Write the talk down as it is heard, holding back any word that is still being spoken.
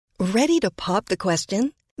Ready to pop the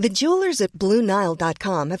question? The jewelers at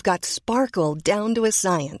BlueNile.com have got sparkle down to a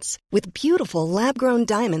science with beautiful lab-grown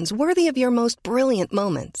diamonds worthy of your most brilliant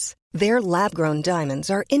moments. Their lab-grown diamonds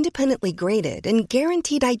are independently graded and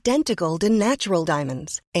guaranteed identical to natural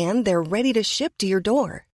diamonds, and they're ready to ship to your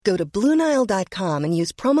door. Go to BlueNile.com and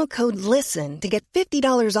use promo code LISTEN to get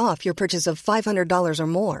 $50 off your purchase of $500 or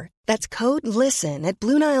more. That's code LISTEN at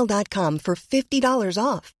BlueNile.com for $50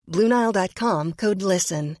 off. BlueNile.com, code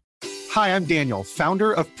LISTEN. Hi, I'm Daniel,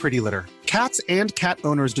 founder of Pretty Litter. Cats and cat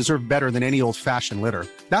owners deserve better than any old-fashioned litter.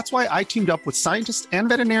 That's why I teamed up with scientists and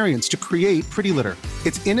veterinarians to create Pretty Litter.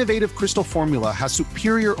 Its innovative crystal formula has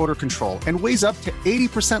superior odor control and weighs up to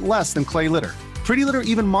 80% less than clay litter. Pretty Litter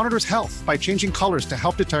even monitors health by changing colors to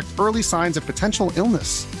help detect early signs of potential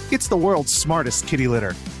illness. It's the world's smartest kitty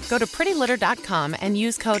litter. Go to prettylitter.com and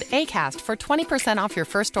use code ACAST for 20% off your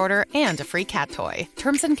first order and a free cat toy.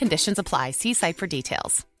 Terms and conditions apply. See site for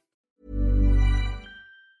details.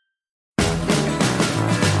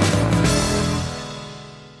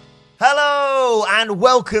 Hello and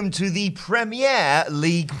welcome to the Premier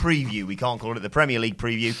League preview. We can't call it the Premier League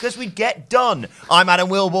preview because we'd get done. I'm Adam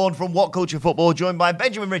Wilborn from What Culture Football, joined by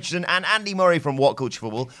Benjamin Richardson and Andy Murray from What Culture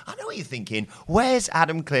Football. I know what you're thinking. Where's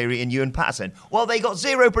Adam Cleary and Ewan Patterson? Well, they got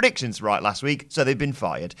 0 predictions right last week, so they've been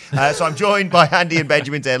fired. So I'm joined by Andy and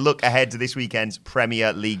Benjamin to look ahead to this weekend's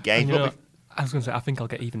Premier League game. I was going to say, I think I'll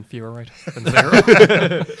get even fewer right than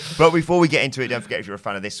 0. But before we get into it, don't forget, if you're a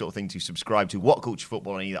fan of this sort of thing, to subscribe to What Culture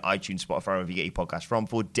Football on either iTunes, Spotify, or wherever you get your podcasts from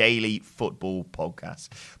for daily football podcasts.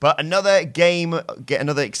 But another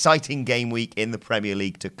exciting game week in the Premier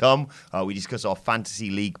League to come. We discussed our Fantasy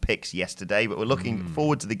League picks yesterday, but we're looking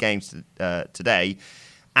forward to the games today.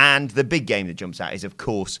 And the big game that jumps out is, of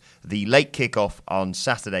course, the late kickoff on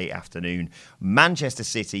Saturday afternoon. Manchester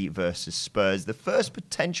City versus Spurs. The first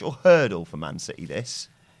potential hurdle for Man City, this.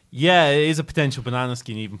 Yeah, it is a potential banana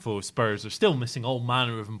skin even for Spurs. They're still missing all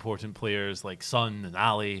manner of important players like Son and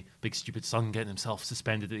Ali. Big stupid Son getting himself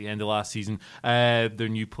suspended at the end of last season. Their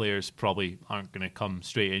new players probably aren't going to come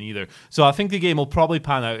straight in either. So I think the game will probably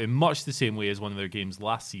pan out in much the same way as one of their games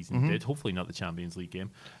last season did. Hopefully not the Champions League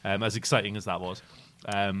game, as exciting as that was.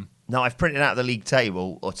 Now, I've printed out the league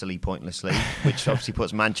table utterly pointlessly, which obviously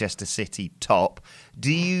puts Manchester City top.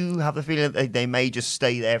 Do you have the feeling that they may just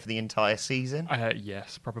stay there for the entire season?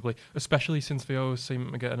 Yes, probably. Especially since they always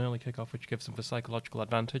seem to get an early kickoff, which gives them the psychological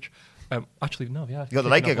advantage. Actually, no, yeah. You got the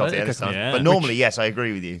late kickoff there this time. Yeah. But normally, yes, I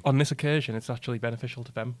agree with you. On this occasion, it's actually beneficial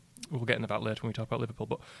to them. We'll get into that later when we talk about Liverpool.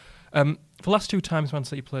 But for the last 2 times Man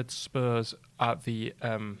City played Spurs at the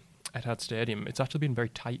Etihad Stadium, it's actually been a very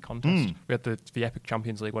tight contest. We had the epic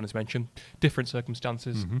Champions League one, as mentioned. Different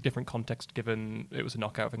circumstances, different context given it was a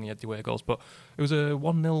knockout and you had the away goals. But it was a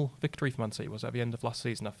 1-0 victory for Man City, was at the end of last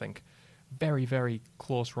season, I think. Very, very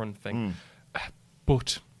close run thing.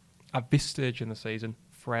 But at this stage in the season,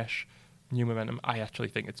 fresh, new momentum, I actually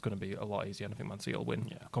think it's going to be a lot easier, and I think Man City will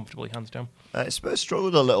win comfortably, hands down. Spurs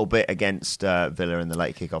struggled a little bit against Villa in the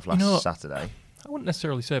late kickoff last Saturday. I wouldn't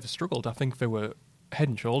necessarily say they struggled. I think they were head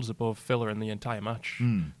and shoulders above Villa in the entire match.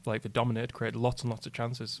 Like, they dominated, created lots and lots of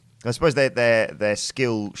chances. I suppose their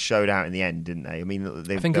skill showed out in the end, didn't they? I mean,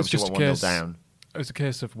 I think it was just 1-0 down. It was a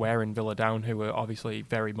case of wearing Villa down, who were obviously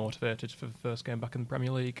very motivated for the first game back in the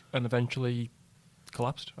Premier League, and eventually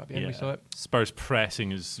collapsed at the end. We saw it. Spurs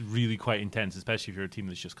pressing is really quite intense, especially if you're a team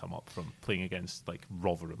that's just come up from playing against like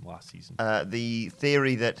Rotherham last season. The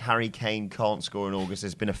theory that Harry Kane can't score in August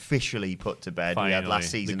has been officially put to bed. Finally, we had last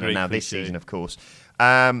season and now this season, of course.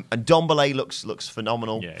 And Ndombele looks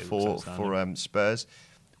phenomenal for Spurs.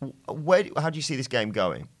 How do you see this game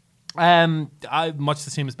going? Much the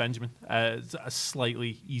same as Benjamin. It's a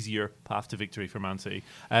slightly easier path to victory for Man City.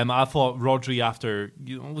 I thought Rodri, after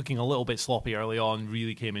looking a little bit sloppy early on,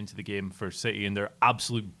 really came into the game for City in their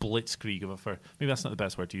absolute blitzkrieg of maybe that's not the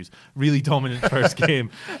best word to use. Really dominant first game.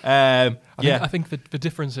 I think the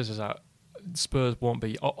difference is that Spurs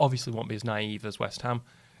obviously won't be as naive as West Ham.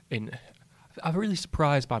 I'm really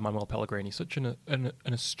surprised by Manuel Pellegrini, such an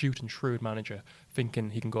astute and shrewd manager, thinking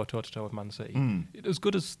he can go toe-to-toe with Man City. As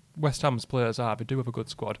good as West Ham's players are, they do have a good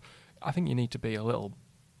squad. I think you need to be a little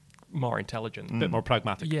more intelligent. A bit more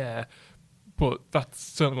pragmatic. Yeah, but that's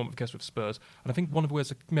certainly won't be the case with Spurs. And I think one of the ways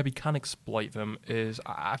that maybe can exploit them is,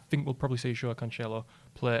 I think we'll probably see Joao Cancelo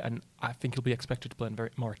play, and I think he'll be expected to play in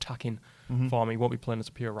very more attacking form. He won't be playing as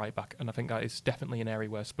a pure right-back, and I think that is definitely an area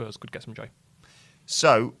where Spurs could get some joy.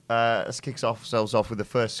 So, let's kick ourselves off with the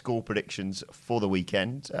first score predictions for the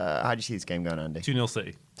weekend. How do you see this game going, Andy? 2-0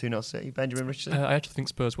 City. 2-0 City. Benjamin Richardson? I actually think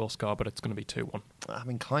Spurs will score, but it's going to be 2-1.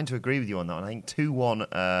 I'm inclined to agree with you on that one. I think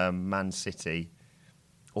 2-1 Man City.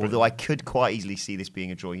 Although I could quite easily see this being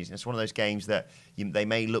a draw. It's one of those games that they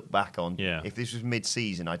may look back on. Yeah. If this was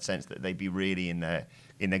mid-season, I'd sense that they'd be really in their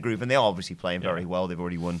groove. And they are obviously playing very well. They've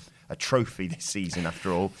already won a trophy this season,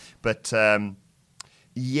 after all. But,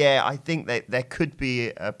 I think that there could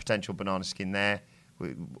be a potential banana skin there.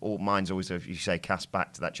 All mine's always, if you say, cast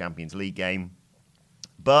back to that Champions League game.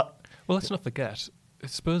 But... Well, let's not forget,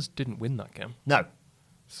 Spurs didn't win that game. No.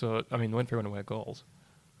 So, I mean, they went through away goals.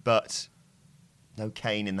 But... no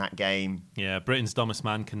Kane in that game. Yeah, Britain's dumbest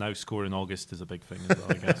man can now score in August is a big thing as well,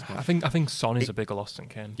 I guess. I think Son is a bigger loss than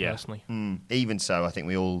Kane, personally. Even so, I think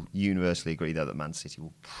we all universally agree, though, that Man City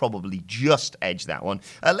will probably just edge that one.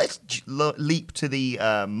 Let's leap to the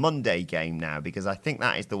Monday game now, because I think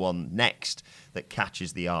that is the one next that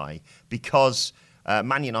catches the eye. Because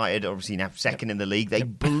Man United, obviously now second in the league, they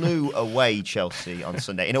blew away Chelsea on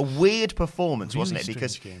Sunday in a weird performance, wasn't it?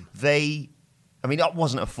 Because they... I mean, that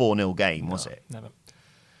wasn't a 4-0 game, was it? Never.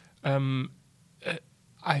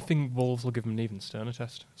 I think Wolves will give them an even sterner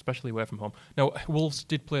test, especially away from home. Now, Wolves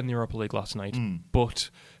did play in the Europa League last night, but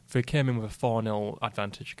they came in with a 4-0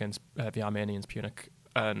 advantage against the Armenians, Punic,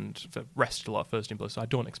 and they rested a lot of first-team players, so I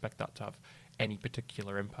don't expect that to have any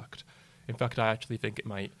particular impact. In fact, I actually think it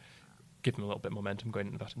might give them a little bit of momentum going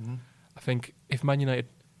into that. I think if Man United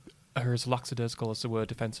are as lackadaisical as they were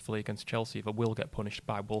defensively against Chelsea, they will get punished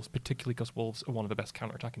by Wolves, particularly because Wolves are one of the best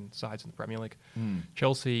counter-attacking sides in the Premier League.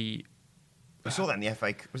 Chelsea... We saw that in the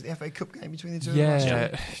FA... Was it the FA Cup game between the two?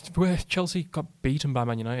 Yeah, where Chelsea got beaten by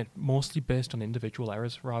Man United, mostly based on individual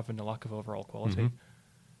errors rather than a lack of overall quality.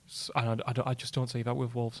 And I just don't see that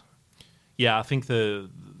with Wolves. Yeah, I think the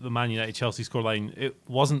Man United Chelsea scoreline, it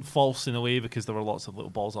wasn't false in a way because there were lots of little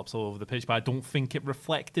balls ups all over the pitch, but I don't think it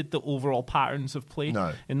reflected the overall patterns of play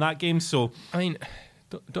in that game. So, I mean,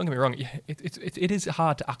 don't get me wrong, it is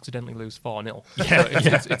hard to accidentally lose 4-0.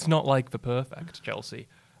 It's not like the perfect Chelsea,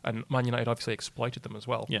 and Man United obviously exploited them as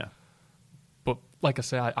well. Yeah. But like I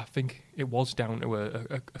say, I think it was down to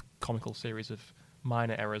a comical series of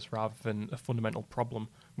minor errors rather than a fundamental problem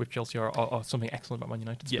with Chelsea or something excellent about Man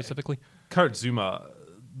United specifically. Kurt Zouma,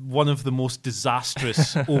 one of the most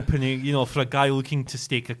disastrous opening, for a guy looking to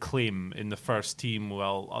stake a claim in the first team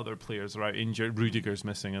while other players are out injured, Rudiger's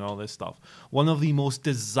missing and all this stuff. One of the most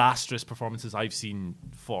disastrous performances I've seen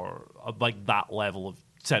for that level of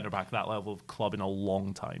centre-back, that level of club in a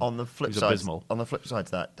long time. On the flip side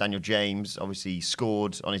to that, Daniel James obviously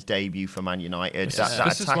scored on his debut for Man United.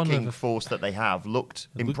 That attacking force that they have looked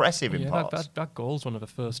impressive in parts. That goal's one of the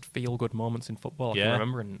first feel-good moments in football I can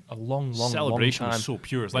remember in a long celebration long time. Was so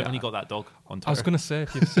pure. It's like when he got that dog on Twitter. I was going to say,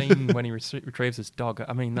 if you've seen when he retrieves his dog,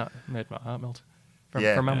 I mean, that made my heart melt. For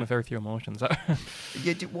a man with very few emotions.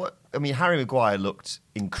 Harry Maguire looked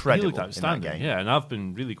incredible. He looked outstanding, in that game. Yeah, and I've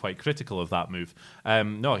been really quite critical of that move.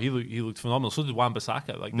 He looked phenomenal. So did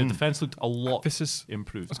Wan-Bissaka. The defence looked a lot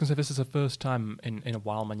improved. I was going to say, this is the first time in a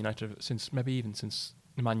while Man United, since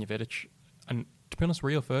Nemanja Vidic, and to be honest,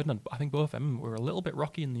 Rio Ferdinand, I think both of them were a little bit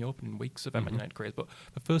rocky in the opening weeks of Man United careers, but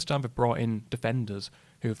the first time they've brought in defenders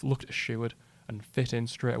who have looked assured and fit in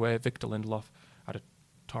straight away. Victor Lindelof had a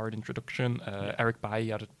torrid introduction. Eric Bailly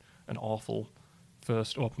had an awful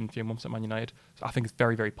first opening few months at Man United. So I think it's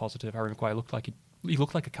very, very positive. Harry Maguire looked like he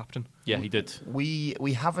looked like a captain. Yeah, he did. We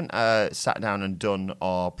haven't sat down and done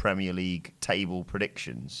our Premier League table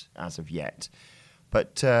predictions as of yet,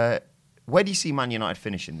 but where do you see Man United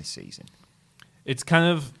finishing this season? It's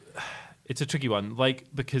a tricky one,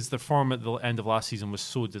 because the form at the end of last season was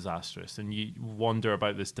so disastrous, and you wonder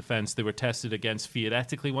about this defence. They were tested against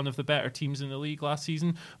theoretically one of the better teams in the league last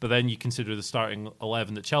season, but then you consider the starting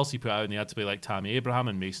 11 that Chelsea put out, and they had to play like Tammy Abraham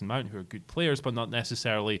and Mason Mount, who are good players, but not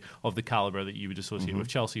necessarily of the calibre that you would associate with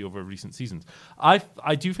Chelsea over recent seasons. I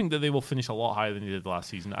do think that they will finish a lot higher than they did last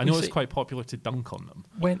season. I know it's quite popular to dunk on them.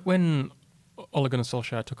 When Ole Gunnar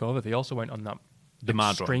Solskjaer took over, they also went on that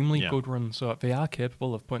extremely good run, so they are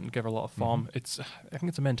capable of putting together a lot of form. I think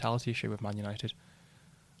it's a mentality issue with Man United,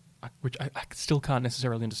 which I still can't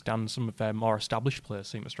necessarily understand. Some of their more established players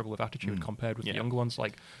seem to struggle with attitude compared with the younger ones.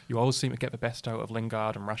 You always seem to get the best out of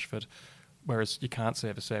Lingard and Rashford, whereas you can't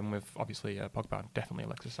say the same with obviously Pogba and definitely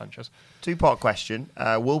Alexis Sanchez. Two-part question: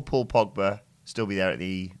 will Paul Pogba still be there at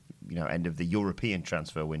the end of the European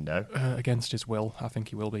transfer window? Against his will, I think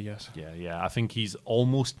he will be, yes. Yeah. I think he's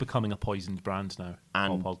almost becoming a poisoned brand now,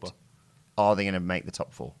 and Paul Pogba. Are they going to make the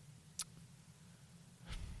top four?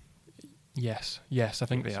 Yes, I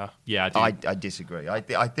think they are. Yeah, I disagree. I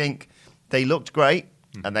think they looked great,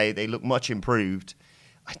 and they look much improved.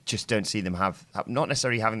 I just don't see them not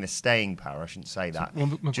necessarily having the staying power. I shouldn't say that.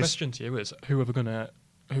 Well, my question to you is, who's going to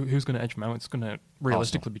edge them out? It's going to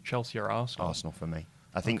realistically be Chelsea or Arsenal. Arsenal for me.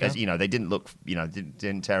 I think, Okay. as you know, they didn't look,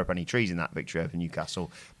 didn't tear up any trees in that victory over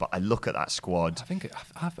Newcastle. But I look at that squad. I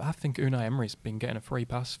think Unai Emery's been getting a free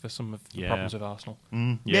pass for some of the problems of Arsenal.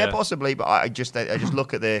 Yeah, possibly. But I just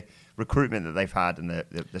look at the recruitment that they've had and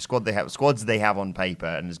the squads they have on paper,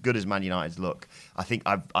 and as good as Man United's look, I think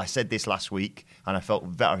I said this last week, and I felt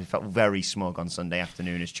very smug on Sunday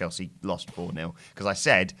afternoon as Chelsea lost 4-0 because I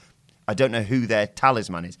said I don't know who their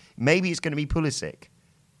talisman is. Maybe it's going to be Pulisic.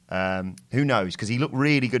 Who knows? Because he looked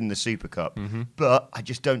really good in the Super Cup, but I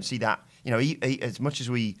just don't see that. He, as much as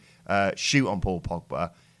we shoot on Paul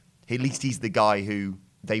Pogba, at least he's the guy who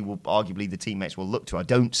they will arguably the teammates will look to. I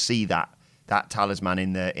don't see that talisman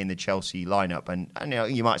in the Chelsea lineup,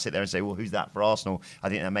 and you might sit there and say, well, who's that for Arsenal? I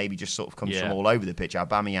think that maybe just sort of comes from all over the pitch.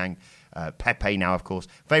 Aubameyang, Pepe now, of course.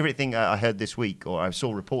 Favourite thing I heard this week, or I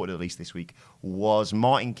saw reported at least this week, was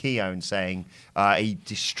Martin Keown saying he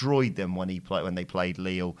destroyed them when they played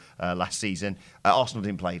Lille last season. Arsenal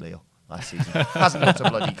didn't play Lille last season. Hasn't got a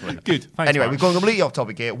bloody clue. Good. Thanks, anyway, Mark. we've gone completely off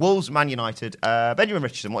topic here. Wolves, Man United. Benjamin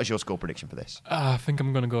Richardson, what is your score prediction for this? I think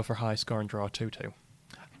I'm going to go for high score and draw 2-2.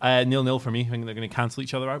 0-0 for me. I think they're going to cancel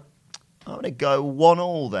each other out. I'm going to go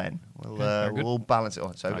 1-1 then. very good. We'll balance it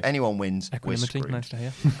on. So if Nice. anyone wins, we're Equanimity, screwed. nice to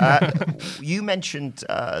hear. You mentioned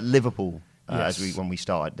Liverpool Yes. when we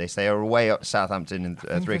started this. They are away at Southampton in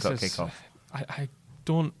I think 3 this o'clock is- kickoff. I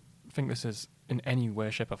don't think this is in any way,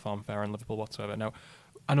 shape, or form fair on Liverpool whatsoever. Now,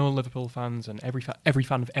 I know Liverpool fans and every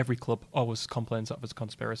fan of every club always complains that there's a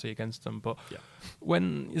conspiracy against them. But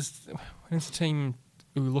when is a team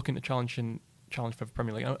who are looking to challenge for the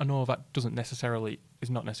Premier League? I know that is not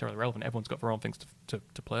necessarily relevant. Everyone's got their own things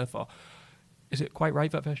to play for. Is it quite right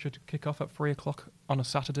that they should kick off at 3 o'clock on a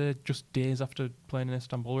Saturday, just days after playing in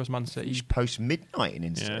Istanbul, whereas Man City? Each post midnight in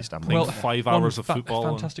Yeah. Istanbul. Well, 5 hours of A football.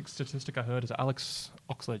 fantastic statistic I heard is that Alex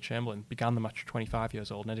Oxlade-Chamberlain began the match at 25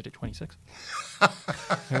 years old and ended at 26.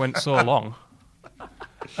 It went so long.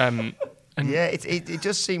 And yeah, it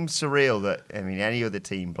just seems surreal that any other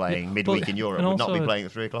team playing midweek in Europe and would not be also- playing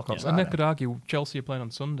at 3 o'clock on and Saturday. they could argue Chelsea are playing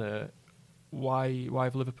on Sunday. Why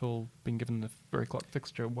have Liverpool been given the 3 o'clock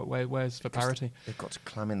fixture? Where's the parity? They've got to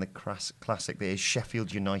clam in the classic that is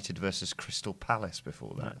Sheffield United versus Crystal Palace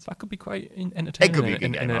before that. That could be quite entertaining It could be a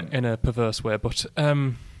good game, in a perverse way. But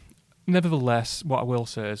nevertheless, what I will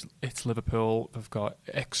say is it's Liverpool. They've got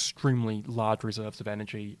extremely large reserves of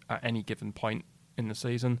energy at any given point in the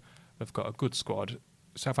season. They've got a good squad.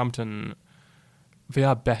 Southampton, they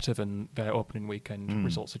are better than their opening weekend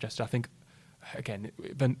results suggest. I think, again,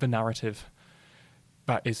 the narrative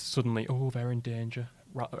that is suddenly, they're in danger.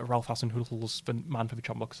 Ralph Hasenhüttl's the man for the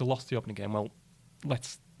job because they lost the opening game. Well,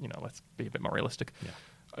 let's be a bit more realistic.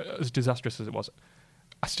 As disastrous as it was,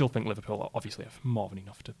 I still think Liverpool obviously have more than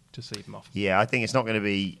enough to see them off. Yeah, I think it's not going to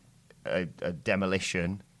be a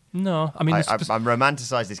demolition. No, I mean, I'm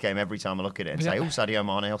romanticise this game every time I look at it and say, Sadio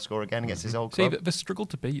Mane will score again against his old see, club. they struggled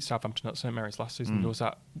to beat Southampton at St Mary's last season. There was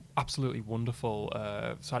that absolutely wonderful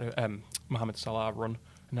Mohamed Salah run.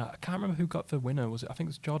 And I can't remember who got the winner. I think it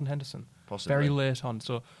was Jordan Henderson. Possibly. Very late on.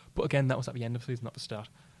 So, but again, that was at the end of the season, not the start.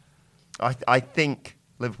 I think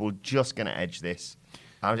Liverpool just going to edge this.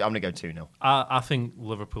 I'm going to go 2-0. I think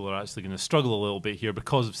Liverpool are actually going to struggle a little bit here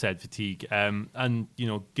because of said fatigue. And,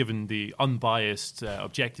 given the unbiased,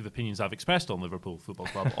 objective opinions I've expressed on Liverpool Football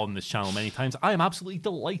Club on this channel many times, I am absolutely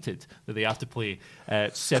delighted that they have to play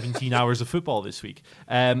 17 hours of football this week.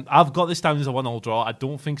 I've got this down as a 1-1 draw. I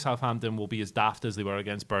don't think Southampton will be as daft as they were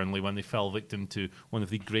against Burnley when they fell victim to one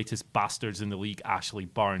of the greatest bastards in the league, Ashley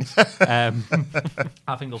Barnes. I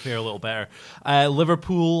think they'll fare a little better.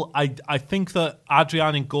 Liverpool, I think that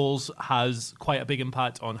Adrian in goals has quite a big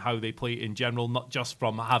impact on how they play in general, not just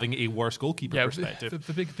from having a worse goalkeeper perspective.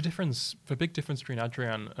 The big difference between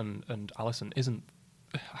Adrian and Alisson isn't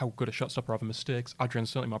how good a shot stopper of mistakes. Adrian's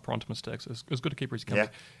certainly more prone to mistakes. As good a keeper as he can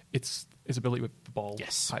be. It's his ability with the ball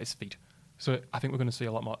at his feet. So I think we're going to see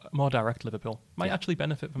a lot more direct Liverpool. Might actually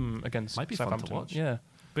benefit them against Might be fun Southampton. to watch. Yeah.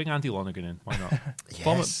 Bring Andy Lonergan in. Why not?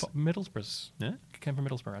 Yes. Middlesbrough's. Yeah. Came from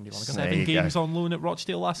Middlesbrough, Andy Lonergan. There 7 you games go. on loan at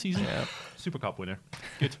Rochdale last season. Yeah. Super Cup winner.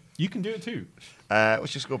 Good. You can do it too.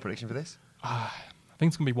 What's your score prediction for this? I think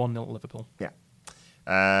it's going to be 1-0 Liverpool.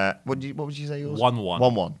 Yeah. What would you say yours? 1-1.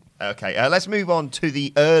 1-1. Okay, let's move on to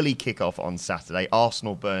the early kickoff on Saturday,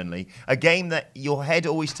 Arsenal-Burnley. A game that your head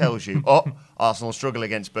always tells you, Arsenal struggle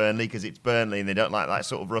against Burnley because it's Burnley and they don't like that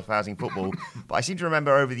sort of roughhousing football. But I seem to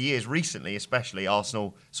remember over the years, recently especially,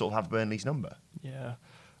 Arsenal sort of have Burnley's number. Yeah.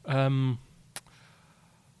 I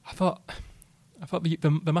thought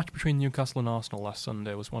the match between Newcastle and Arsenal last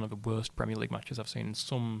Sunday was one of the worst Premier League matches I've seen in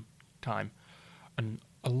some time. And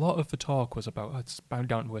a lot of the talk was about it's bound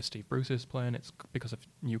down to where Steve Bruce is playing. It's because of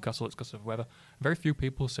Newcastle. It's because of weather. Very few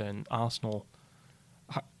people saying Arsenal.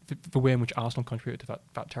 The way in which Arsenal contributed to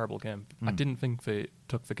that terrible game. I didn't think they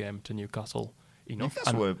took the game to Newcastle enough.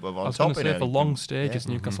 Newcastle were on I was top going to say, in for it. long stages,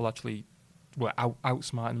 Newcastle actually were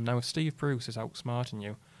outsmarting them. Now, if Steve Bruce is outsmarting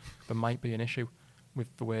you, there might be an issue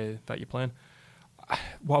with the way that you're playing.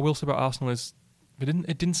 What I will say about Arsenal is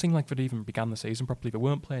it didn't seem like they'd even began the season properly. They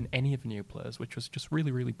weren't playing any of the new players, which was just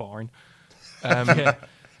really, really boring. And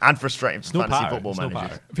frustrating for fantasy football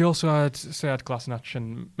managers. They also had Sead Kolasinac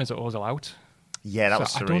and Mesut Ozil out. Yeah, that was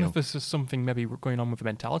surreal. I don't know if this is something maybe going on with the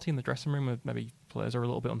mentality in the dressing room, where maybe players are a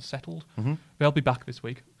little bit unsettled. They'll be back this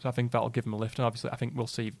week, so I think that'll give them a lift. And obviously, I think we'll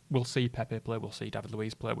see Pepe play, we'll see David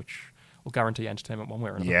Luiz play, which will guarantee entertainment one way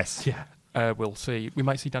or another. Yes. Yeah. We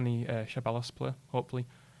might see Danny Ceballos play, hopefully.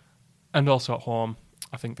 And also at home,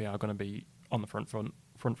 I think they are going to be on the front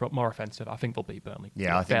foot, more offensive. I think they'll beat Burnley.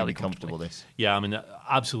 Yeah, I think they'll be comfortable this. Yeah, I mean,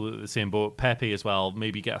 absolutely the same boat. Pepe as well,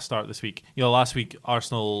 maybe get a start this week. Last week,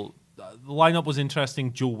 Arsenal... the lineup was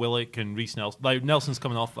interesting. Joe Willock and Reece Nelson. Nelson's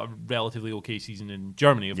coming off a relatively okay season in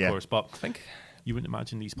Germany, of course, but I think you wouldn't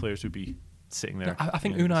imagine these players would be sitting there. I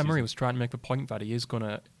think Unai Emery was trying to make the point that he is going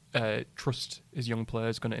to trust his young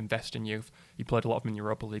players, going to invest in youth. He played a lot of them in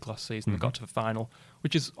Europa League last season. They got to the final,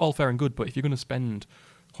 which is all fair and good, but if you're going to spend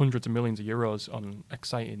hundreds of millions of euros on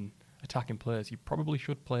exciting attacking players, you probably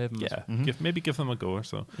should play them. Yeah, maybe give them a go or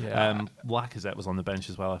so. Yeah. Lacazette was on the bench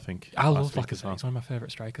as well, I think. I love Lacazette. He's one of my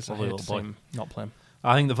favourite strikers. I hate to see him not play him.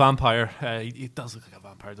 I think the vampire, he does look like a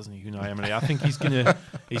vampire, doesn't he, Unai Emery? I think he's gonna,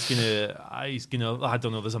 I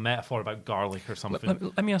don't know, there's a metaphor about garlic or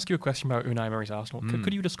something. Let me ask you a question about Unai Emery's Arsenal.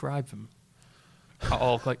 Could you describe them at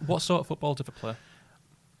all? Like, what sort of football do they play?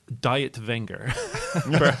 Diet Wenger,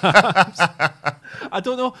 perhaps. I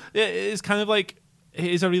don't know. It's kind of like, it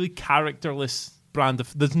is a really characterless brand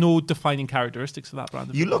of. There's no defining characteristics of that brand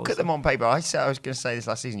of You football, look at them on paper. I was going to say this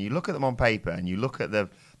last season. You look at them on paper and you look at the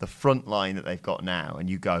front line that they've got now, and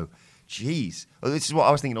you go, "Geez, well, this is what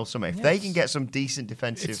I was thinking all summer. If they can get some decent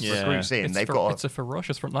defensive recruits in, they've got. It's a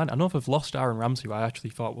ferocious front line. I know they've lost Aaron Ramsey, who I actually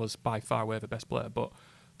thought was by far away the best player, but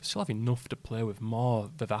they still have enough to play with, more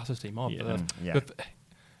vivacity, more birth. But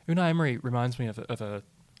Unai Emery reminds me of a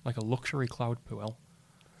luxury Claude Puel.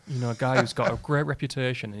 A guy who's got a great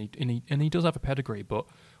reputation, and he does have a pedigree, but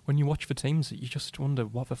when you watch the teams, you just wonder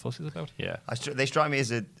what the fuss is about. Yeah, they strike me as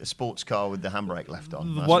a sports car with the handbrake left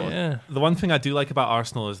on. The one thing I do like about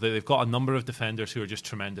Arsenal is that they've got a number of defenders who are just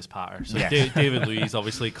tremendous patters. So David Luiz,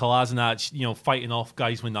 obviously, Kolasinac, fighting off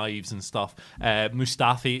guys with knives and stuff.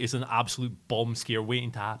 Mustafi is an absolute bomb scare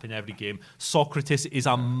waiting to happen every game. Socrates is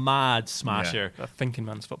a mad smasher. A thinking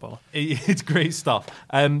man's footballer. It's great stuff.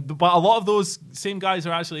 But a lot of those same guys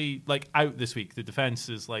are actually out this week. The defense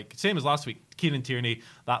is same as last week. Kieran Tierney,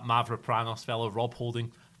 that Mavropanos fellow, Rob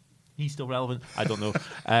Holding, he's still relevant. I don't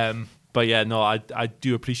know. But yeah, no, I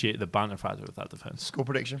do appreciate the banter factor with that defence. Score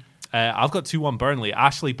prediction? I've got 2-1 Burnley.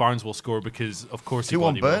 Ashley Barnes will score because, of course,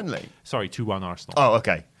 2-1 Burnley? Sorry, 2-1 Arsenal. Oh,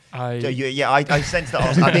 okay. I sense that.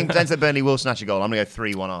 I think that Burnley will snatch a goal. I'm going to go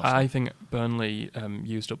 3-1 Arsenal. I think Burnley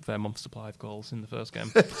used up their month's supply of goals in the first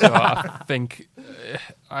game. So I think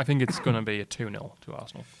it's going to be a 2-0 to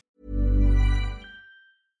Arsenal.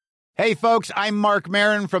 Hey, folks, I'm Mark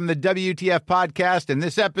Maron from the WTF Podcast, and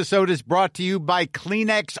this episode is brought to you by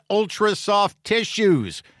Kleenex Ultra Soft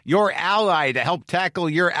Tissues, your ally to help tackle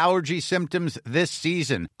your allergy symptoms this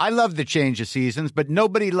season. I love the change of seasons, but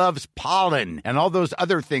nobody loves pollen and all those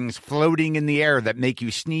other things floating in the air that make you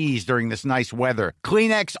sneeze during this nice weather.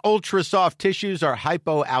 Kleenex Ultra Soft Tissues are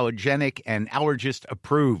hypoallergenic and allergist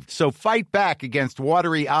approved, so fight back against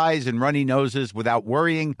watery eyes and runny noses without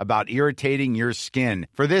worrying about irritating your skin.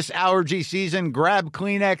 For this allergy season, grab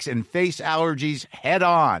Kleenex and face allergies head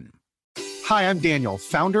on. Hi, I'm Daniel,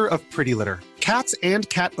 founder of Pretty Litter. Cats and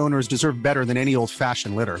cat owners deserve better than any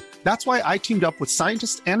old-fashioned litter. That's why I teamed up with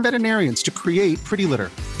scientists and veterinarians to create Pretty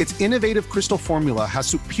Litter. Its innovative crystal formula has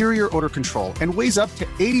superior odor control and weighs up to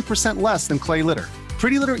 80% less than clay litter.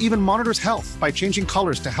 Pretty Litter even monitors health by changing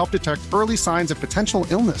colors to help detect early signs of potential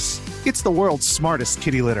illness. It's the world's smartest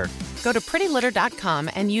kitty litter. Go to prettylitter.com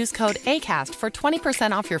and use code ACAST for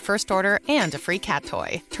 20% off your first order and a free cat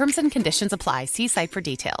toy. Terms and conditions apply. See site for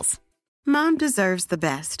details. Mom deserves the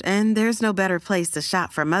best, and there's no better place to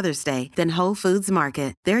shop for Mother's Day than Whole Foods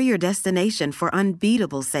Market. They're your destination for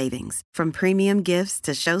unbeatable savings, from premium gifts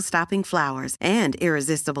to show-stopping flowers and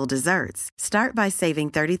irresistible desserts. Start by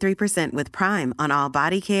saving 33% with Prime on all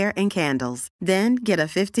body care and candles. Then get a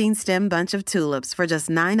 15-stem bunch of tulips for just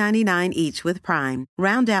 $9.99 each with Prime.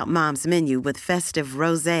 Round out Mom's menu with festive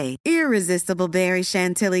rosé, irresistible berry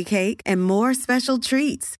chantilly cake, and more special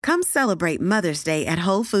treats. Come celebrate Mother's Day at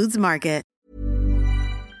Whole Foods Market.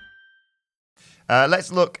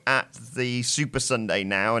 Let's look at the Super Sunday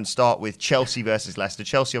now and start with Chelsea versus Leicester.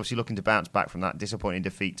 Chelsea obviously looking to bounce back from that disappointing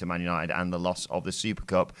defeat to Man United and the loss of the Super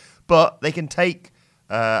Cup. But they can take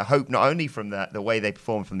hope not only from the way they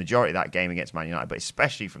performed for the majority of that game against Man United, but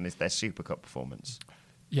especially from their Super Cup performance.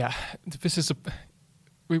 Yeah, this is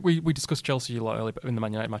we discussed Chelsea a lot earlier in the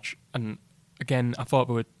Man United match. And again, I thought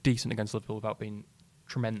we were decent against Liverpool without being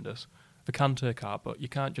tremendous. They can take heart, but you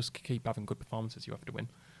can't just keep having good performances. You have to win.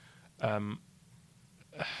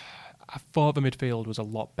 I thought the midfield was a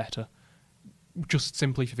lot better, just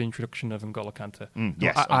simply for the introduction of N'Golo Kante.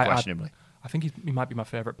 Yes, unquestionably. I think he might be my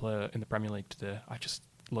favourite player in the Premier League today. I just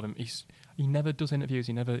love him. He never does interviews.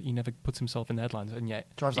 He never puts himself in the headlines, and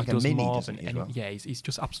yet drives like he a does mini, more doesn't than he, as well? Yeah, he's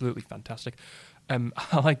just absolutely fantastic.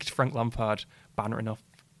 I liked Frank Lampard bannering off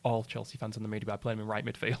all Chelsea fans in the media by playing him in right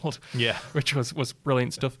midfield. Yeah, which was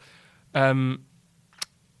brilliant stuff.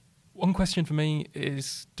 One question for me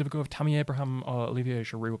is, do we go with Tammy Abraham or Olivier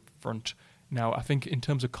Giroud up front? Now, I think in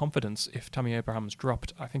terms of confidence, if Tammy Abraham's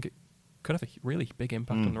dropped, I think it could have a really big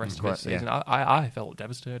impact on the rest of his season. Yeah. I felt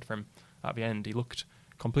devastated for him at the end. He looked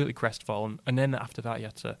completely crestfallen. And then after that, he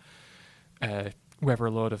had to weather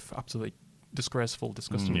a load of absolutely disgraceful,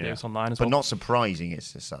 disgusting abuse online as well. But not surprising,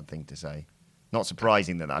 it's a sad thing to say. Not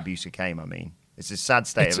surprising that abuse came, I mean. It's a sad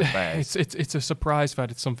state of affairs. It's a surprise that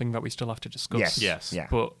it's something that we still have to discuss. Yes. Yeah.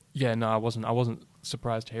 But yeah, no, I wasn't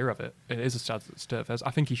surprised to hear of it. It is a sad state of affairs. I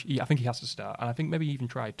think he has to start, and I think maybe even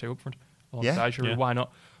try two up front alongside Giroud. Why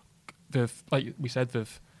not? Like we said,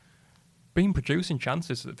 they've been producing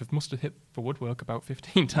chances. They must have hit the woodwork about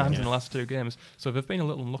 15 times in the last two games. So they've been a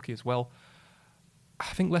little unlucky as well. I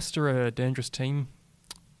think Leicester are a dangerous team,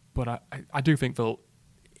 but I do think they'll,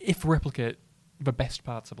 if replicate the best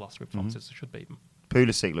parts of last week's performances, they should beat them.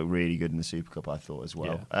 Pulisic looked really good in the Super Cup, I thought, as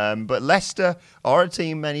well. Yeah. But Leicester are a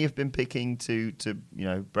team many have been picking to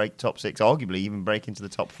break top six, arguably even break into the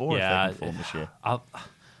top four if they can perform this year.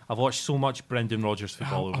 I've watched so much Brendan Rodgers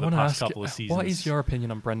football over the past couple of seasons. What is your opinion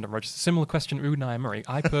on Brendan Rodgers? Similar question to Unai Emery.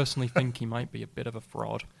 I personally think he might be a bit of a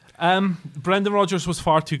fraud. Brendan Rodgers was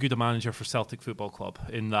far too good a manager for Celtic Football Club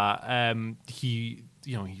in that he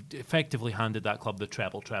effectively handed that club the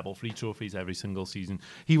treble, 3 trophies every single season.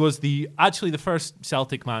 He was actually the first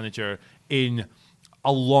Celtic manager in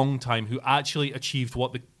a long time who actually achieved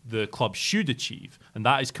what the club should achieve, and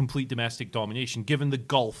that is complete domestic domination. Given the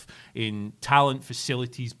gulf in talent,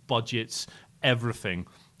 facilities, budgets, everything,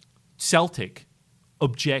 Celtic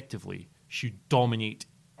objectively should dominate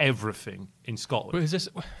everything in Scotland. But is this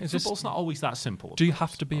football's not always that simple? Do you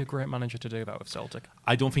have to be a great manager to do that with Celtic?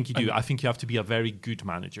 I don't think you do. I think you have to be a very good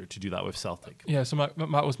manager to do that with Celtic. Yeah, so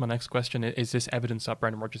that was my next question. Is this evidence that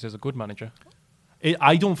Brendan Rodgers is a good manager?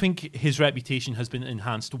 I don't think his reputation has been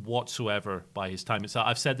enhanced whatsoever by his time.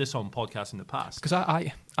 I've said this on podcasts in the past. Because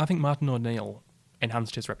I think Martin O'Neill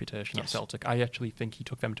enhanced his reputation at Celtic. I actually think he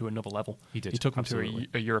took them to another level. He did. He took them to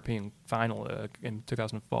a European final in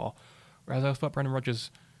 2004. Whereas I thought Brendan Rodgers...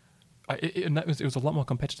 It was a lot more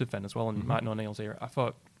competitive then as well in Martin O'Neill's era. I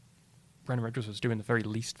thought Brendan Rodgers was doing the very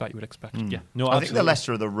least that you would expect. Yeah, no, I think the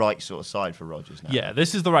Leicester are the right sort of side for Rodgers now. Yeah,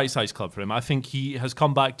 this is the right size club for him. I think he has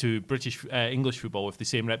come back to English football with the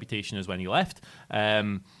same reputation as when he left.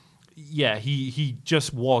 He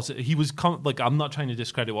just was. He was I'm not trying to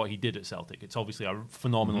discredit what he did at Celtic. It's obviously a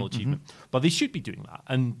phenomenal achievement, but they should be doing that,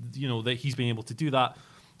 and that he's been able to do that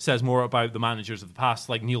says more about the managers of the past.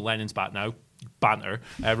 Like Neil Lennon's back now. Banter.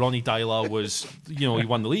 Ronnie Deila was, he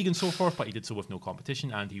won the league and so forth, but he did so with no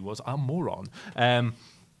competition, and he was a moron.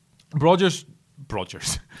 Rodgers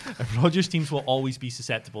teams will always be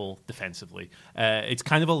susceptible defensively. It's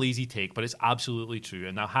kind of a lazy take, but it's absolutely true.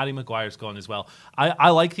 And now Harry Maguire's gone as well.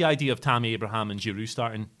 I like the idea of Tammy Abraham and Giroud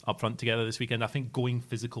starting up front together this weekend. I think going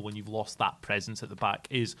physical when you've lost that presence at the back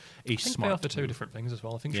is a smart they offer two different things as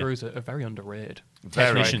well. I think Giroud's a very underrated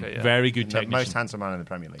technician. Very good technician. The most handsome man in the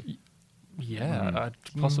Premier League. Yeah, I'd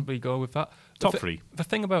possibly go with that. Top three. The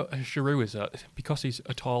thing about Giroud is that because he's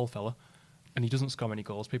a tall fella and he doesn't score many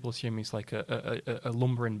goals, people assume he's like a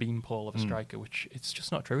lumbering beanpole of a striker, which it's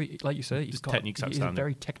just not true. Like you say, he's a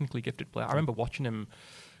very technically gifted player. I remember watching him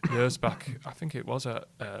years back. I think it was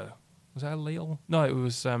was that Lille? No, it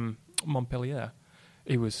was Montpellier.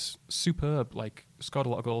 He was superb, like, scored a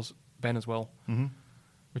lot of goals, Ben as well,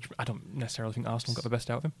 which I don't necessarily think Arsenal got the best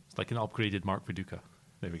out of him. It's like an upgraded Mark Viduka.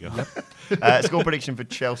 There we go. Score prediction for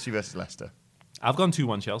Chelsea versus Leicester. I've gone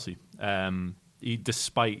 2-1 Chelsea.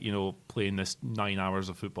 Despite, playing this 9 hours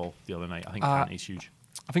of football the other night, I think Kante's huge.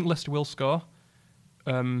 I think Leicester will score.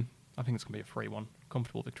 I think it's going to be a 3-1.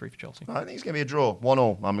 Comfortable victory for Chelsea. I think it's going to be a draw.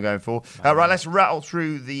 1-1 I'm going for. Right, let's rattle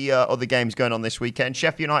through the other games going on this weekend.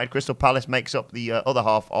 Sheffield United, Crystal Palace makes up the other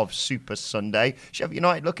half of Super Sunday. Sheffield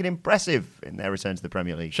United looking impressive in their return to the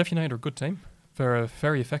Premier League. Sheffield United are a good team. They're a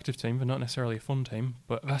very effective team. They're not necessarily a fun team,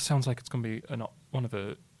 but that sounds like it's going to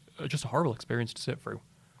be just a horrible experience to sit through.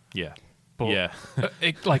 Yeah. But yeah.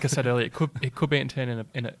 Like I said earlier, it could be entertaining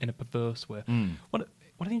in a perverse way. One of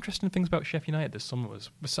the interesting things about Sheffield United this summer was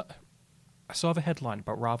I saw the headline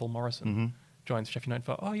about Ravel Morrison joins Sheffield United.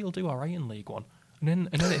 Thought, oh, he'll do all right in League One, and then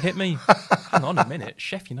it hit me. Hang on a minute,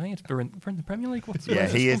 Sheffield United they're in the Premier League.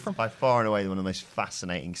 He is by far and away one of the most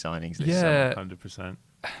fascinating signings this summer. 100%.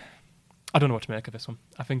 I don't know what to make of this one.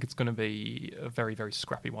 I think it's going to be a very, very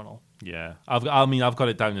scrappy 1-1. Yeah, I've got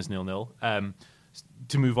it down as 0-0.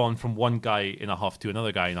 To move on from one guy in a huff to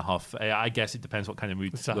another guy in a huff, I guess it depends what kind of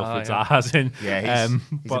mood Zaha has in. Yeah,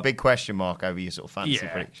 he's a big question mark over your sort of fantasy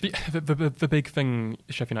prediction. The big thing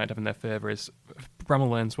Sheffield United have in their favour is Bramall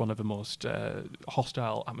Lane's one of the most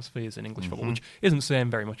hostile atmospheres in English football, which isn't saying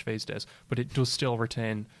very much these days, but it does still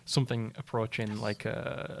retain something approaching like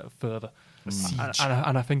a further siege.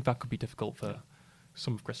 And I think that could be difficult for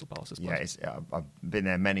some of Crystal Palace's players. Yeah, I've been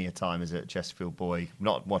there many a time as a Chesterfield boy.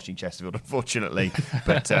 Not watching Chesterfield, unfortunately,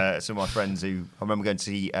 but some of my friends who I remember going to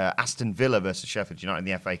see Aston Villa versus Sheffield United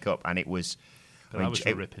in the FA Cup, and it was.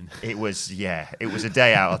 Ripping. It was a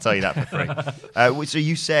day out. I'll tell you that for free. So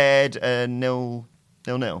you said 0-0.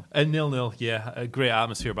 0-0, yeah. A great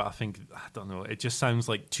atmosphere, but I don't know, it just sounds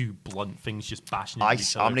like two blunt things just bashing into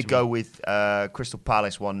each other. I'm going to go with Crystal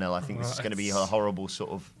Palace 1-0. I think this is going to be a horrible sort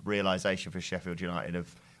of realisation for Sheffield United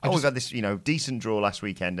we've had this, decent draw last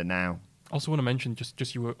weekend, and now. I also want to mention,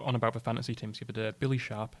 just you were on about the fantasy teams the other day, Billy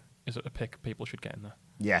Sharp is a pick people should get in there.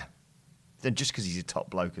 Yeah. Then just because he's a top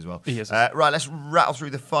bloke as well. He is. Right, let's rattle through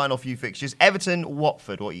the final few fixtures. Everton,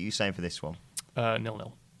 Watford, what are you saying for this one?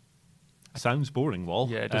 0-0. Sounds boring, Wall.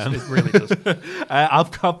 Yeah, it really does. I've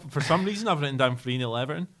got, for some reason, I've written down 3-0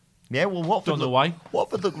 Everton. Yeah, well, Watford. Don't know why.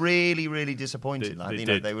 Watford looked really, really disappointed.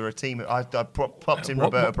 They were a team. I popped in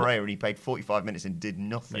Roberto Pereira, and he played 45 minutes and did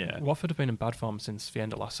nothing. Yeah. Watford have been in bad form since the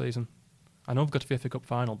end of last season. I know they've got to the FA Cup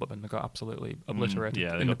final, but then they got absolutely obliterated.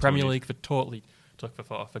 Yeah, in the Premier League, they totally took the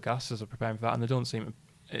foot off the gas as they're preparing for that, and they don't seem.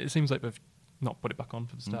 It seems like they've not put it back on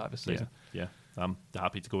for the start of this season. Yeah. I'm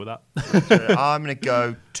happy to go with that. I'm going to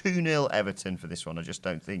go 2-0 Everton for this one. I just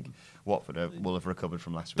don't think Watford will have recovered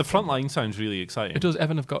from last week. The front line sounds really exciting. It does.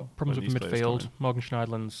 Everton have got problems with midfield. Morgan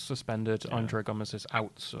Schneiderlin's suspended. Yeah. Andre Gomez is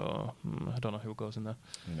out, so I don't know who goes in there.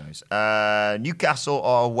 Who knows? Newcastle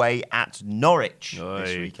are away at Norwich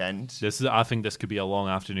this weekend. I think this could be a long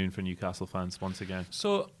afternoon for Newcastle fans once again.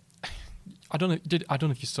 So I don't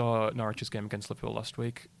know if you saw Norwich's game against Liverpool last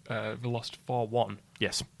week. They lost 4-1.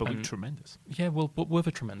 Yes, but we were tremendous. Yeah, well, but were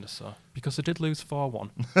they tremendous, though? Because they did lose 4-1.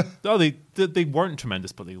 No, they weren't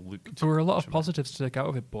tremendous, but they looked. There were a lot of positives to take out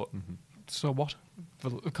of it, but so what?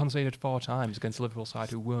 They conceded 4 times against the Liverpool side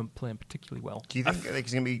who weren't playing particularly well. Do you think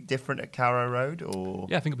it's going to be different at Carrow Road? Or?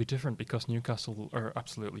 Yeah, I think it'll be different because Newcastle are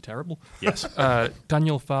absolutely terrible. Yes.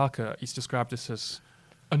 Daniel Farker, he's described this as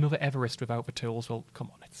another Everest without the tools. Well,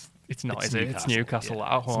 come on, it's not, is it? It's Newcastle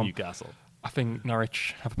at home. It's Newcastle. I think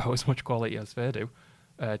Norwich have about as much quality as they do.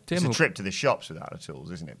 It's a trip to the shops without the tools,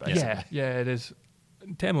 isn't it? Basically? Yeah, it is.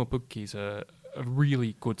 Teemu Pukki's a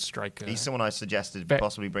really good striker. He's someone I suggested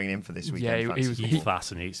possibly bringing in for this weekend. Yeah, he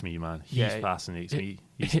fascinates me, man. He fascinates me.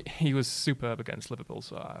 He was superb against Liverpool,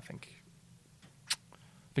 so I think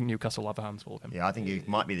Newcastle will have a handful of him. Yeah, I think he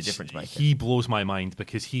might be the difference maker. He blows my mind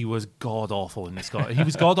because he was god awful in this. He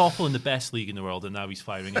was god awful in the best league in the world, and now he's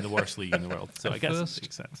firing in the worst league in the world. So I guess it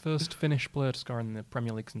makes sense. First Finnish player to score in the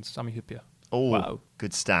Premier League since Sami Hyypiä. Oh, wow,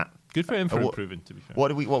 good stat. Good for him for improving. To be fair,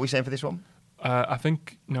 what are we saying for this one? I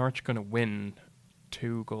think Norwich are going to win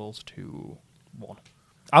 2-1.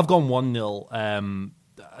 I've gone 1-0.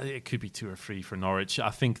 It could be 2 or 3 for Norwich. I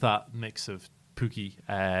think that mix of Pukki,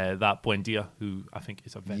 that Buendia, who I think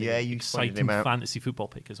is a very exciting fantasy football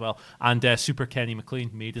pick as well, and Super Kenny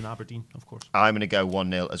McLean, made in Aberdeen, of course. I'm going to go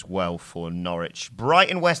 1-0 as well for Norwich.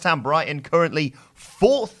 Brighton, West Ham. Brighton currently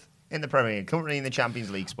 4th in the Premier League, currently in the Champions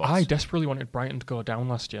League spots. I desperately wanted Brighton to go down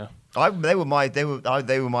last year. They were my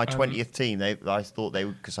 20th team. I thought they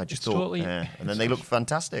would, because I just thought, and then they looked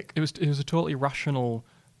fantastic. It was a totally rational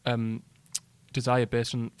desire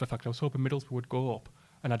based on the fact I was hoping Middlesbrough would go up,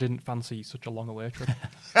 and I didn't fancy such a long away trip.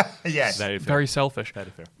 Yes. Very selfish.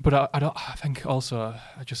 Very fair. But I think also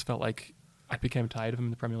I just felt like I became tired of him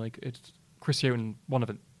in the Premier League. It's Chris Hughton, one of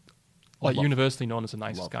the universally known as the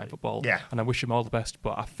nicest guy in football. Yeah. And I wish him all the best,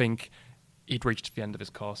 but I think he'd reached the end of his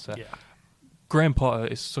course there. Yeah. Graham Potter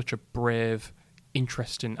is such a brave,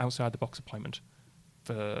 interesting, outside-the-box appointment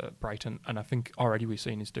for Brighton, and I think already we've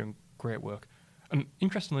seen he's doing great work. And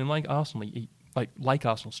interestingly, like Arsenal, like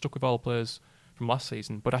Arsenal, stuck with all the players from last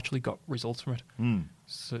season, but actually got results from it.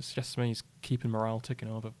 So it suggests to me he's keeping morale ticking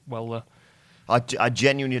over well there. I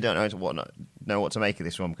genuinely don't know what to make of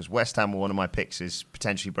this one, because West Ham were one of my picks as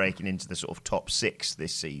potentially breaking into the sort of top 6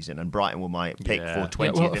 this season, and Brighton were my pick for 20th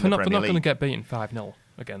in the Premier they're not going to League. get beaten 5-0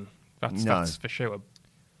 again. That's for sure.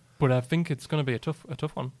 But I think it's going to be a tough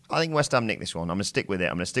one. I think West Ham nick this one. I'm going to stick with it.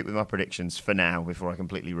 I'm going to stick with my predictions for now before I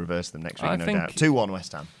completely reverse them next week, no doubt. 2-1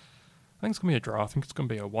 West Ham. I think it's going to be a draw. I think it's going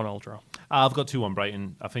to be a 1-1 draw. I've got 2-1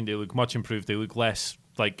 Brighton. I think they look much improved. They look less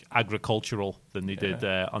like agricultural than they did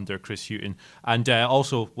under Chris Hughton. And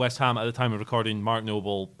also West Ham at the time of recording, Mark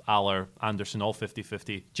Noble, Aller, Anderson, all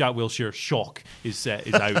 50-50. Jack Wilshere, shock, is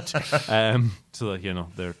out. So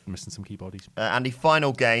they're missing some key bodies. Andy,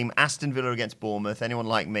 final game, Aston Villa against Bournemouth. Anyone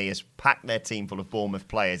like me has packed their team full of Bournemouth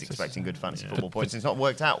players expecting good fantasy football points. It's not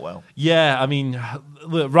worked out well. Yeah, I mean,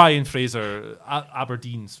 look, Ryan Fraser,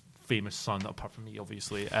 Aberdeen's famous son, apart from me,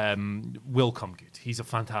 obviously, will come good. He's a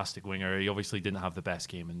fantastic winger. He obviously didn't have the best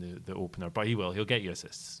game in the opener, but he will. He'll get you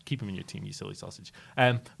assists. Keep him in your team, you silly sausage.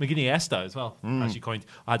 McGinney Esta as well, as you coined,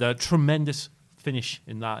 had a tremendous finish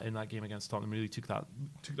in that game against Tottenham. Really took that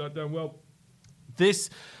down well. This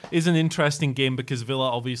is an interesting game because Villa,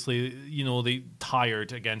 obviously, they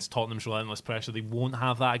tired against Tottenham's relentless pressure. They won't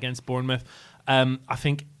have that against Bournemouth. I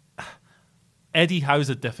think Eddie Howe's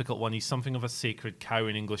a difficult one. He's something of a sacred cow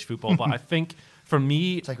in English football. But I think, for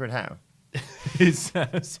me... Sacred how? is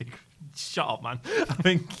sacred. Shut up, man. I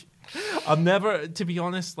think I'm never... To be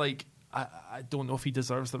honest, I don't know if he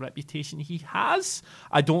deserves the reputation he has.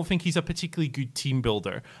 I don't think he's a particularly good team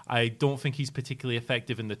builder. I don't think he's particularly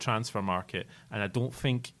effective in the transfer market. And I don't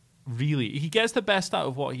think, really... He gets the best out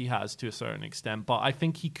of what he has to a certain extent. But I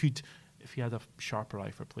think he could, if he had a sharper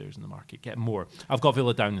eye for players in the market, get more. I've got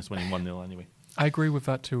Villa down as winning 1-0 anyway. I agree with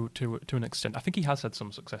that to an extent. I think he has had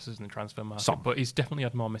some successes in the transfer market, but he's definitely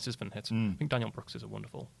had more misses than hits. I think Daniel Brooks is a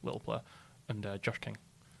wonderful little player, and Josh King.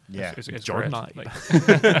 Yeah, is Jordan great.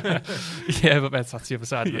 Yeah, but that's the other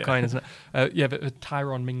side of the coin, isn't it? But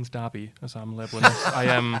Tyrone Mings-Darby, as I'm labelling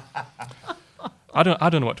it. I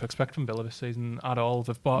don't know what to expect from Villa this season at all.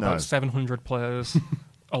 They've bought about 700 players.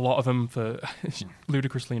 A lot of them for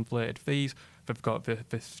ludicrously inflated fees. They've got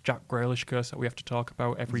this Jack Grealish curse that we have to talk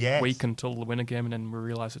about every week until they win a game, and then we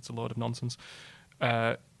realise it's a load of nonsense.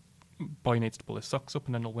 Boy needs to pull his socks up,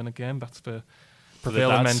 and then he'll win a game. That's the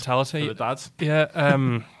prevailing mentality. For the dads. Yeah.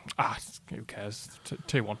 Who cares?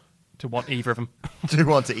 2-1. To want either of them.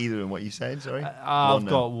 2-1 to either of them, what you saying, sorry? I've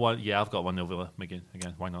got one. Yeah, I've got 1-0 Villa. Again,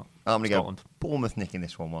 why not? I'm going to go Bournemouth nicking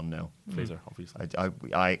this one 1-0. Fraser, obviously.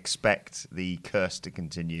 I expect the curse to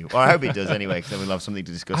continue. Well, I hope it does anyway, because then we'll have something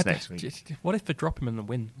to discuss next week. What if they drop him in the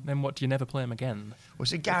win? Then what? Do you never play him again? Well,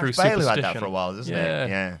 so Gareth Bale who had that for a while, doesn't it?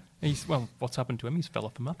 Yeah. What's happened to him? He's fell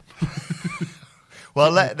off the map.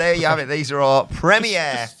 Well, there you have it. These are our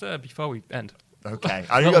premiere. Just before we end. Okay.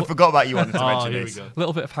 I forgot about you wanted to mention this. A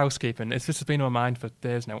little bit of housekeeping. This has been on my mind for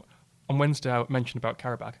days now. On Wednesday, I mentioned about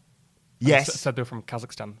Karabakh. Yes. Said they were from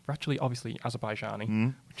Kazakhstan. They're actually, obviously,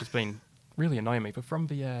 Azerbaijani, which has been really annoying me. But from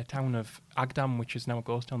the town of Agdam, which is now a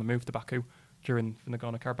ghost town, they moved to Baku during the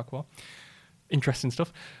Nagorno-Karabakh War. Interesting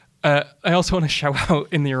stuff. I also want to shout out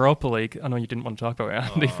in the Europa League. I know you didn't want to talk about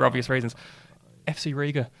it, Andy, for obvious reasons. FC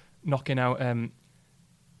Riga knocking out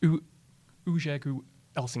Ujegu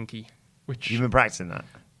Helsinki. Which you've been practicing that?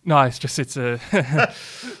 No, it's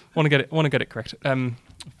want to get it correct.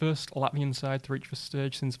 First Latvian side to reach the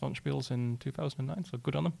stage since Vonspiels in 2009, so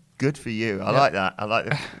good on them. Good for you. I like that.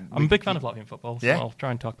 I'm a big fan of Latvian football, so I'll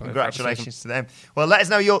try and talk about Congratulations to them. Well, let us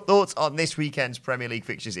know your thoughts on this weekend's Premier League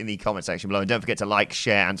fixtures in the comment section below. And don't forget to like,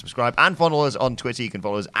 share and subscribe. And follow us on Twitter. You can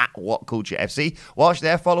follow us at WhatCultureFC. Whilst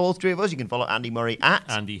you're there, follow all three of us. You can follow Andy Murray at...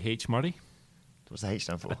 Andy H. Murray. What's the H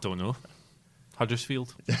stand for? I don't know.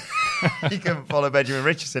 Huddersfield. You can follow Benjamin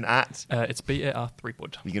Richardson at... it's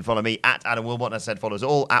BAR3Bud. You can follow me at Adam Wilmot. As I said, follow us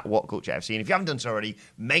all at What Culture FC. And if you haven't done so already,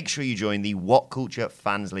 make sure you join the What Culture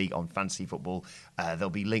Fans League on Fantasy Football. There'll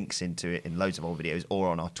be links into it in loads of old videos or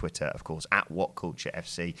on our Twitter, of course, at What Culture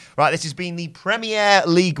FC. Right, this has been the Premier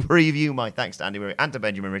League preview. My thanks to Andy Murray and to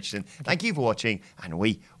Benjamin Richardson. Thank you for watching, and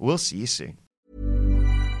we will see you soon.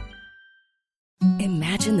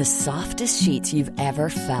 Imagine the softest sheets you've ever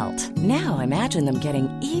felt. Now imagine them getting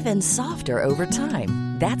even softer over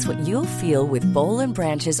time. That's what you'll feel with Boll &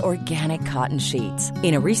 Branch's organic cotton sheets.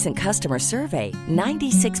 In a recent customer survey,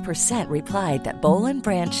 96% replied that Boll &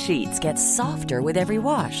 Branch sheets get softer with every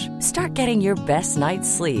wash. Start getting your best night's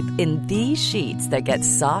sleep in these sheets that get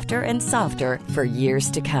softer and softer for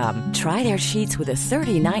years to come. Try their sheets with a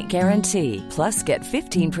 30-night guarantee. Plus, get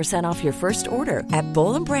 15% off your first order at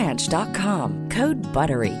bollandbranch.com. Code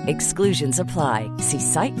BUTTERY. Exclusions apply. See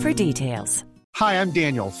site for details. Hi, I'm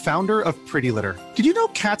Daniel, founder of Pretty Litter. Did you know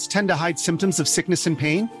cats tend to hide symptoms of sickness and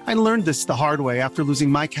pain? I learned this the hard way after losing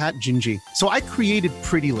my cat, Gingy. So I created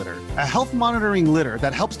Pretty Litter, a health monitoring litter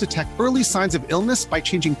that helps detect early signs of illness by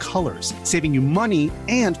changing colors, saving you money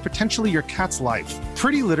and potentially your cat's life.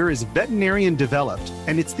 Pretty Litter is veterinarian developed,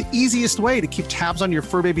 and it's the easiest way to keep tabs on your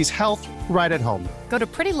fur baby's health right at home. Go to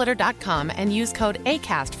prettylitter.com and use code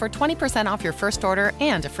ACAST for 20% off your first order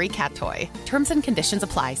and a free cat toy. Terms and conditions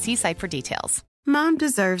apply. See site for details. Mom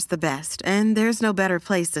deserves the best, and there's no better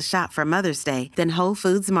place to shop for Mother's Day than Whole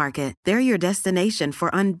Foods Market. They're your destination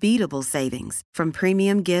for unbeatable savings, from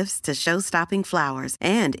premium gifts to show-stopping flowers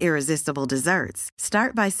and irresistible desserts.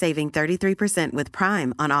 Start by saving 33% with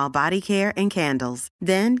Prime on all body care and candles.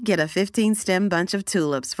 Then get a 15-stem bunch of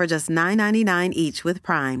tulips for just $9.99 each with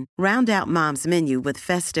Prime. Round out Mom's menu with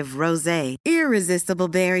festive rosé, irresistible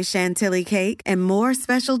berry chantilly cake, and more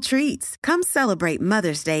special treats. Come celebrate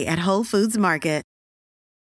Mother's Day at Whole Foods Market.